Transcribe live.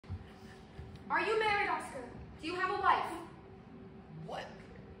Are you married, Oscar? Do you have a wife? What?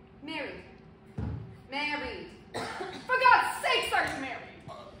 Married. Married. For God's sake, are you married?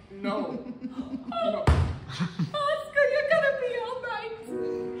 No. Oh, Oscar, you're gonna be all right.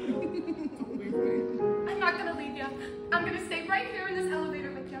 Don't leave me. I'm not gonna leave you. I'm gonna stay right here in this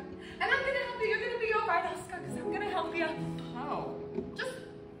elevator with you. And I'm gonna help you. You're gonna be all right, Oscar, because I'm gonna help you. How? Just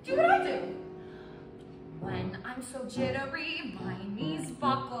do what I do. When I'm so jittery, my knees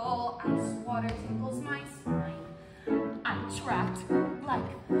buckle, ice water tickles my spine. I'm trapped like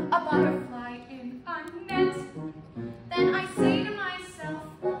a butterfly in a net. Then I say to myself,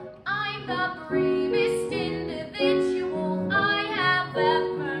 I'm the bravest individual I have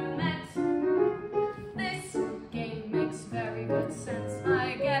ever met. This game makes very good sense.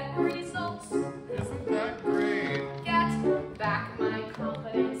 I get results. Isn't that great? Get back my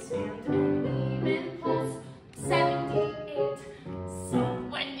confidence and an even pulse. 78. So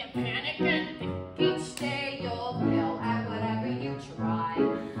when you panic and think each day you'll fail at whatever you try,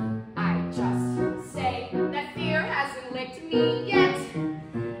 I just say that fear hasn't licked me yet,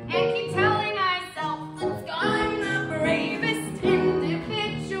 and keep telling myself that I'm the bravest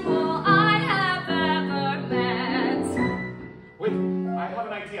individual I have ever met. Wait, I have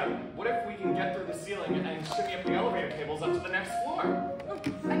an idea. What if we can get through the ceiling and shimmy up the elevator cables up to the next floor?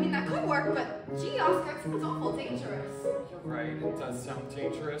 I mean, that could work, but gee, Oscar, it sounds awful dangerous. You're right, it does sound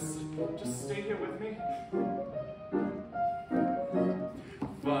dangerous. Just stay here with me.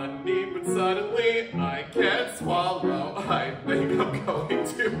 Funny, but suddenly I can't swallow. I think I'm going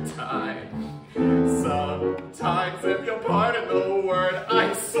to die. Sometimes, if you'll pardon the word,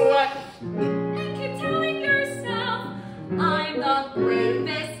 I sweat. And keep telling yourself, I'm the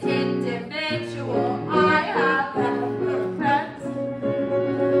bravest individual I have ever met.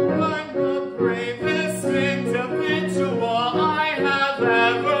 I'm the bravest individual I have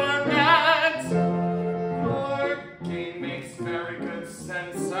ever met. Your game makes very good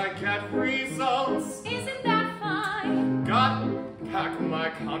sense. I get results. Isn't that fine? Got back my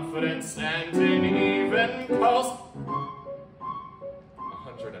confidence and an even pulse.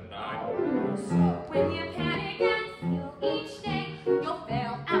 109. So when you panic and feel each day you'll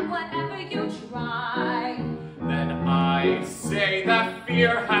fail at whatever you try, Then I say that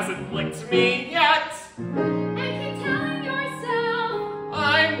fear hasn't licked me yet.